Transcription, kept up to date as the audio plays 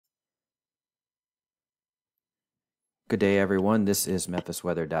Good day, everyone. This is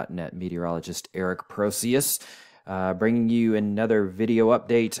MemphisWeather.net meteorologist Eric Procius, bringing you another video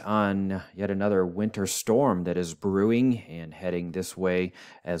update on yet another winter storm that is brewing and heading this way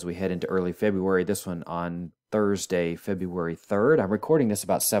as we head into early February. This one on Thursday, February 3rd. I'm recording this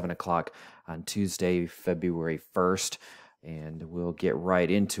about 7 o'clock on Tuesday, February 1st, and we'll get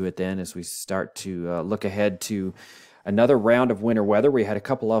right into it then as we start to look ahead to another round of winter weather. We had a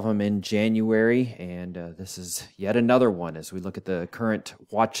couple of them in January, and this is yet another one as we look at the current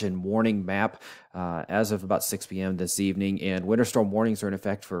watch and warning map as of about 6 p.m. this evening. And winter storm warnings are in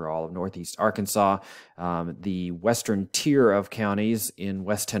effect for all of northeast Arkansas, the western tier of counties in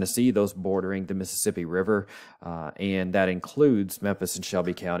West Tennessee, those bordering the Mississippi River, and that includes Memphis and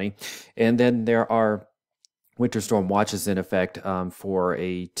Shelby County. And then there are winter storm watches in effect for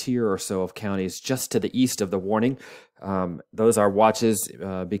a tier or so of counties just to the east of the warning. Those are watches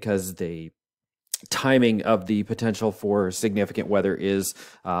because the timing of the potential for significant weather is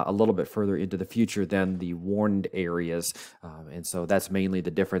a little bit further into the future than the warned areas. And so that's mainly the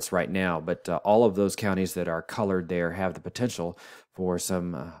difference right now. But all of those counties that are colored there have the potential for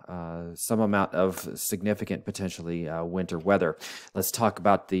some amount of significant, potentially winter weather. Let's talk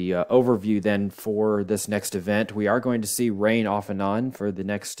about the overview then for this next event. We are going to see rain off and on for the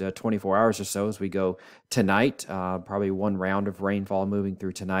next 24 hours or so as we go tonight. Probably one round of rainfall moving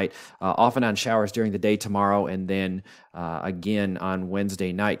through tonight. Off and on showers during the day tomorrow, and then again on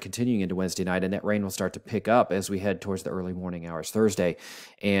Wednesday night, continuing into Wednesday night, and that rain will start to pick up as we head towards the early morning hours Thursday.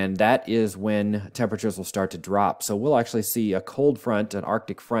 And that is when temperatures will start to drop. So we'll actually see a cold front, an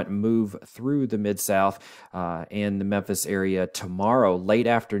Arctic front, move through the Mid-South and the Memphis area tomorrow late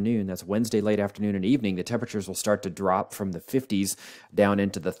afternoon. That's Wednesday late afternoon and evening. The temperatures will start to drop from the 50s down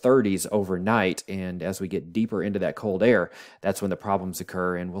into the 30s overnight. And as we get deeper into that cold air, that's when the problems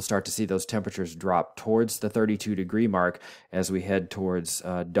occur. And we'll start to see those temperatures drop towards the 32-degree mark as we head towards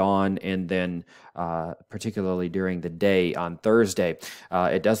dawn, and then particularly during the day on Thursday.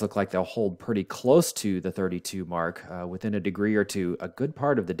 It does look like they'll hold pretty close to the 32 mark within a degree or two a good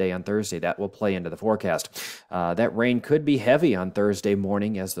part of the day on Thursday. That will play into the forecast. That rain could be heavy on Thursday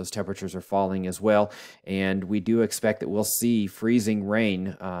morning as those temperatures are falling as well, and we do expect that we'll see freezing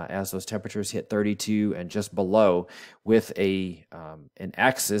rain as those temperatures hit 32 and just below, with an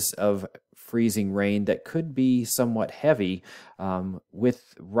axis of freezing rain that could be somewhat heavy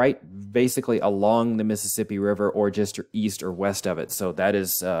with basically along the Mississippi River or just east or west of it. So that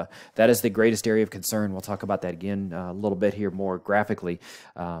is the greatest area of concern. We'll talk about that again a little bit here more graphically,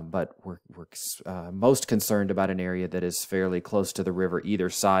 but we're most concerned about an area that is fairly close to the river. Either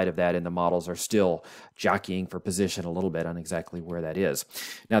side of that, and the models are still jockeying for position a little bit on exactly where that is.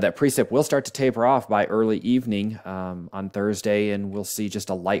 Now that precip will start to taper off by early evening on Thursday, and we'll see just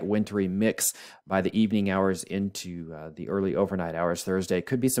a light wintry mix by the evening hours into the early overnight hours Thursday.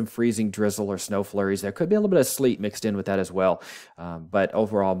 Could be some freezing drizzle or snow flurries. There could be a little bit of sleet mixed in with that as well. But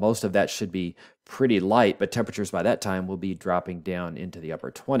overall, most of that should be pretty light, but temperatures by that time will be dropping down into the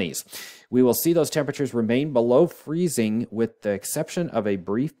upper 20s. We will see those temperatures remain below freezing with the exception of a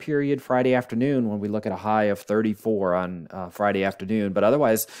brief period Friday afternoon when we look at a high of 34 on Friday afternoon, but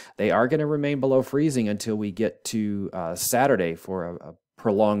otherwise they are going to remain below freezing until we get to Saturday for a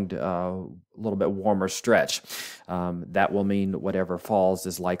prolonged, little bit warmer stretch. That will mean whatever falls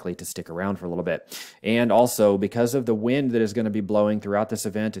is likely to stick around for a little bit. And also, because of the wind that is going to be blowing throughout this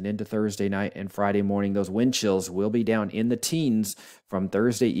event and into Thursday night and Friday morning, those wind chills will be down in the teens from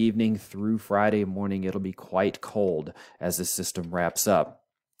Thursday evening through Friday morning. It'll be quite cold as the system wraps up.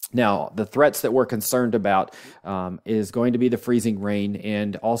 Now, the threats that we're concerned about is going to be the freezing rain,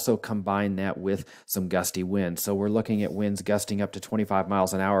 and also combine that with some gusty winds. So we're looking at winds gusting up to 25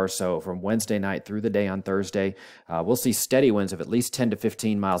 miles an hour or so from Wednesday night through the day on Thursday. We'll see steady winds of at least 10 to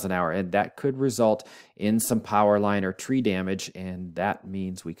 15 miles an hour, and that could result in some power line or tree damage, and that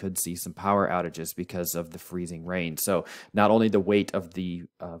means we could see some power outages because of the freezing rain. So not only the weight of the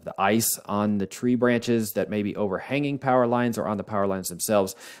ice on the tree branches that may be overhanging power lines or on the power lines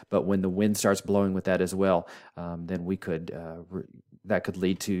themselves, but when the wind starts blowing with that as well, then we could that could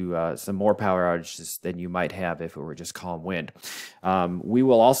lead to some more power outages than you might have if it were just calm wind. We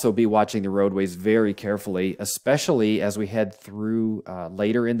will also be watching the roadways very carefully, especially as we head through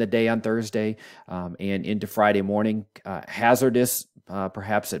later in the day on Thursday and into Friday morning. Hazardous,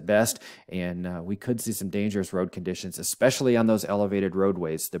 perhaps at best, and we could see some dangerous road conditions, especially on those elevated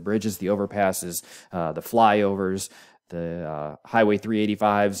roadways, the bridges, the overpasses, the flyovers, the Highway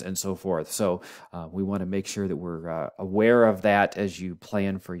 385s and so forth. So we want to make sure that we're aware of that as you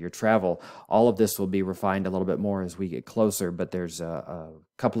plan for your travel. All of this will be refined a little bit more as we get closer, but there's a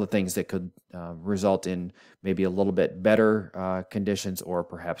couple of things that could result in maybe a little bit better conditions or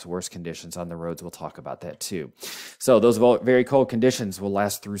perhaps worse conditions on the roads. We'll talk about that too. So those very cold conditions will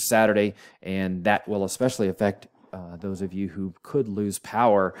last through Saturday, and that will especially affect those of you who could lose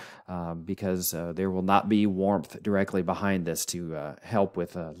power because there will not be warmth directly behind this to help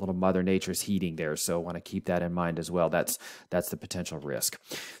with little Mother Nature's heating there. So I want to keep that in mind as well. That's the potential risk.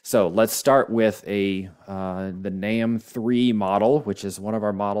 So let's start with the NAM 3 model, which is one of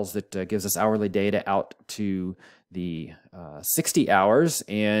our models that gives us hourly data out to the 60 hours.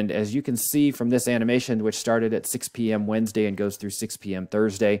 And as you can see from this animation, which started at 6 p.m. Wednesday and goes through 6 p.m.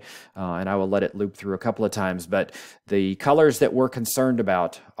 Thursday, and I will let it loop through a couple of times, but the colors that we're concerned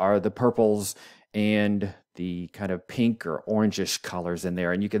about are the purples and the kind of pink or orangish colors in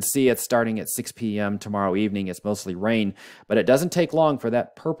there. And you can see it's starting at 6 p.m. tomorrow evening. It's mostly rain, but it doesn't take long for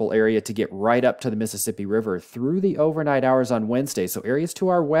that purple area to get right up to the Mississippi River through the overnight hours on Wednesday. So areas to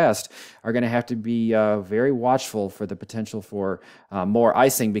our west are going to have to be very watchful for the potential for more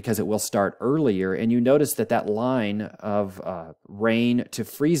icing because it will start earlier. And you notice that that line of rain to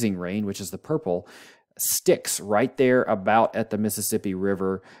freezing rain, which is the purple, sticks right there about at the Mississippi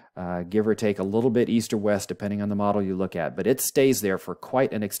River, give or take a little bit east or west, depending on the model you look at. But it stays there for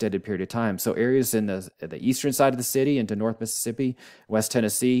quite an extended period of time. So areas in the eastern side of the city into North Mississippi, West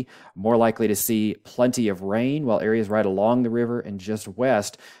Tennessee, more likely to see plenty of rain, while areas right along the river and just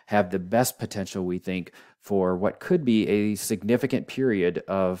west have the best potential, we think, for what could be a significant period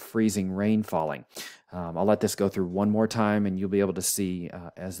of freezing rain falling. I'll let this go through one more time, and you'll be able to see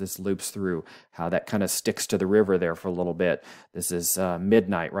as this loops through how that kind of sticks to the river there for a little bit. This is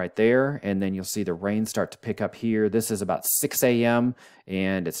midnight right there, and then you'll see the rain start to pick up here. This is about 6 a.m.,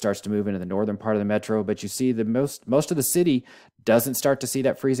 and it starts to move into the northern part of the metro, but you see the most of the city doesn't start to see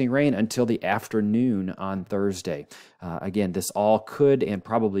that freezing rain until the afternoon on Thursday. Again, this all could and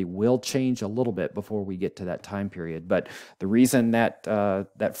probably will change a little bit before we get to that time period. But the reason that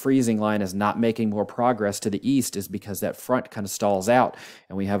that freezing line is not making more progress to the east is because that front kind of stalls out,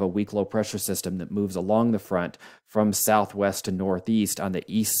 and we have a weak low pressure system that moves along the front from southwest to northeast on the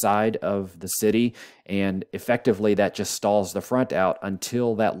east side of the city, and effectively that just stalls the front out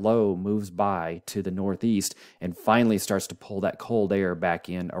until that low moves by to the northeast and finally starts to pull that cold air back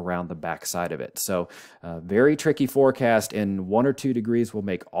in around the back side of it. So very tricky forecast, and 1 or 2 degrees will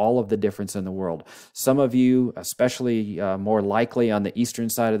make all of the difference in the world. Some of you, especially more likely on the eastern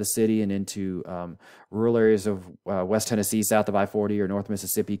side of the city and into rural areas of West Tennessee, south of I-40 or North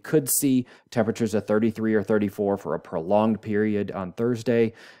Mississippi, could see temperatures of 33 or 34 for a prolonged period on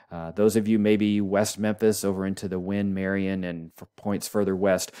Thursday. Those of you maybe West Memphis over into the Wynn, Marion, and for points further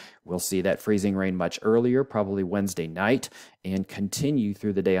west, will see that freezing rain much earlier, probably Wednesday night, and continue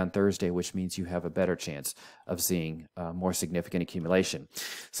through the day on Thursday, which means you have a better chance of seeing more significant accumulation.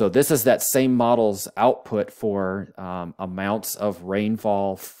 So this is that same model's output for amounts of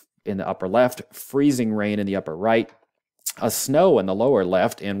rainfall in the upper left, freezing rain in the upper right, snow in the lower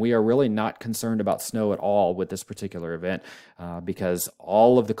left, and we are really not concerned about snow at all with this particular event because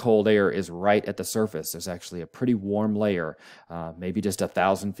all of the cold air is right at the surface. There's actually a pretty warm layer, maybe just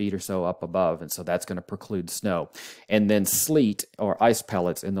 1,000 feet or so up above, and so that's going to preclude snow. And then sleet or ice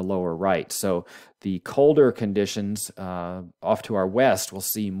pellets in the lower right. So the colder conditions off to our west will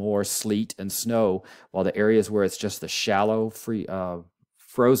see more sleet and snow, while the areas where it's just the shallow,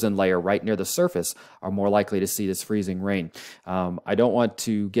 frozen layer right near the surface are more likely to see this freezing rain. I don't want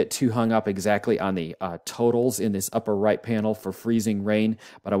to get too hung up exactly on the totals in this upper right panel for freezing rain,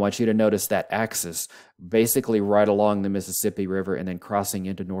 but I want you to notice that axis basically right along the Mississippi River and then crossing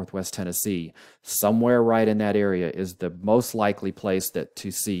into northwest Tennessee. Somewhere right in that area is the most likely place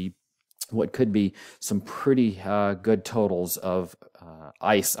to see what could be some pretty good totals of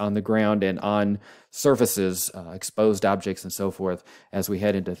ice on the ground and on surfaces, exposed objects and so forth, as we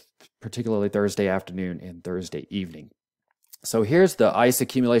head into particularly Thursday afternoon and Thursday evening. So here's the ice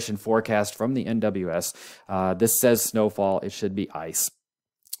accumulation forecast from the NWS. This says snowfall. It should be ice.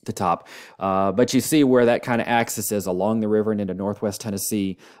 The top, but you see where that kind of axis is along the river and into northwest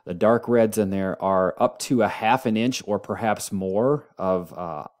Tennessee. The dark reds in there are up to 1/2 inch or perhaps more of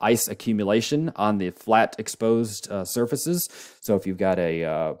ice accumulation on the flat exposed surfaces. So if you've got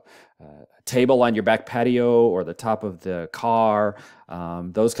a table on your back patio or the top of the car,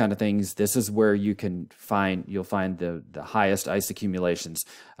 those kind of things, this is where you'll find the highest ice accumulations,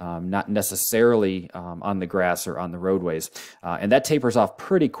 not necessarily on the grass or on the roadways. And that tapers off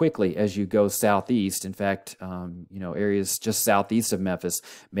pretty quickly as you go southeast. In fact, areas just southeast of Memphis,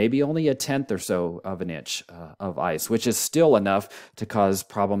 maybe only a tenth or so of an inch of ice, which is still enough to cause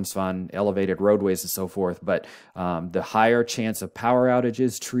problems on elevated roadways and so forth. But the higher chance of power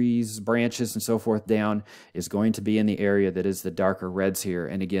outages, trees, branches, and so forth down is going to be in the area that is the darker reds here.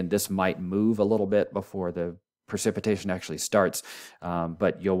 And again, this might move a little bit before the precipitation actually starts,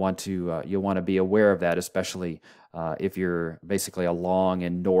 but you'll want to be aware of that, especially if you're basically along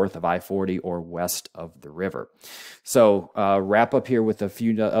and north of I-40 or west of the river. So wrap up here with a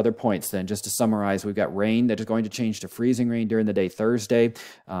few other points then. Just to summarize, we've got rain that is going to change to freezing rain during the day Thursday.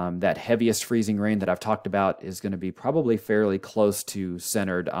 That heaviest freezing rain that I've talked about is going to be probably fairly close to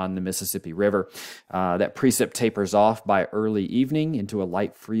centered on the Mississippi River. That precip tapers off by early evening into a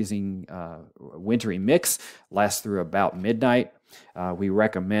light freezing wintry mix, lasts through about midnight. We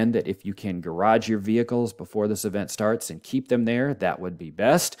recommend that if you can garage your vehicles before this event starts and keep them there, that would be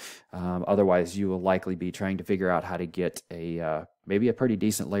best. Otherwise, you will likely be trying to figure out how to get maybe a pretty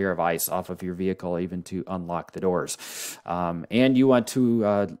decent layer of ice off of your vehicle, even to unlock the doors. And you want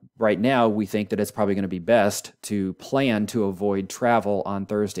to, right now, we think that it's probably going to be best to plan to avoid travel on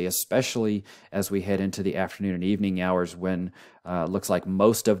Thursday, especially as we head into the afternoon and evening hours when looks like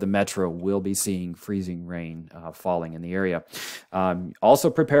most of the metro will be seeing freezing rain falling in the area. Also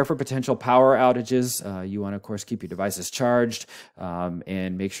prepare for potential power outages. You want to, of course, keep your devices charged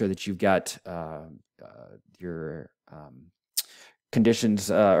and make sure that you've got your conditions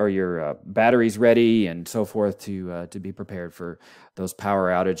or your batteries ready and so forth to be prepared for those power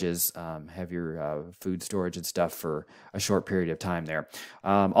outages. Have your food storage and stuff for a short period of time there.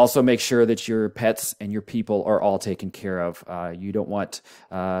 Also make sure that your pets and your people are all taken care of. You don't want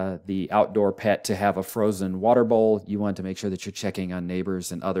the outdoor pet to have a frozen water bowl. You want to make sure that you're checking on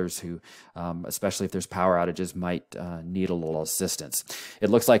neighbors and others who, especially if there's power outages, might need a little assistance. It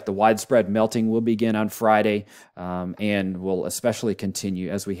looks like the widespread melting will begin on Friday and will especially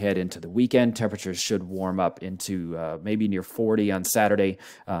continue as we head into the weekend. Temperatures should warm up into maybe near 40 on Saturday,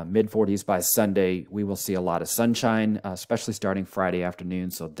 mid-40s by Sunday. We will see a lot of sunshine, especially starting Friday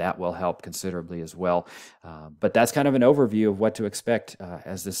afternoon, so that will help considerably as well. But that's kind of an overview of what to expect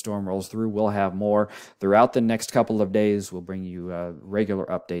as this storm rolls through. We'll have more throughout the next couple of days. We'll bring you regular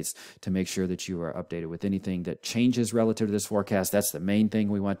updates to make sure that you are updated with anything that changes relative to this forecast. That's the main thing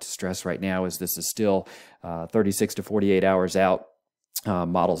we want to stress right now, is this is still 36 to 48 hours out.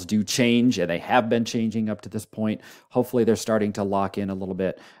 Models do change, and they have been changing up to this point. Hopefully they're starting to lock in a little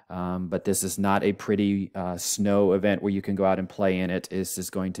bit, but this is not a pretty snow event where you can go out and play in it. This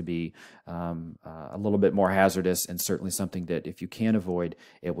is going to be a little bit more hazardous, and certainly something that if you can avoid,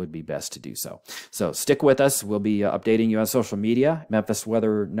 it would be best to do so. So stick with us. We'll be updating you on social media, Memphis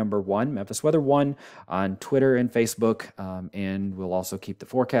Weather #1, Memphis Weather 1 on Twitter and Facebook, and we'll also keep the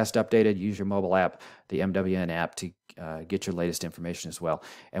forecast updated. Use your mobile app, the MWN app, to get your latest information as well.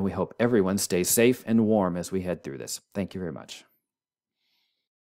 And we hope everyone stays safe and warm as we head through this. Thank you very much.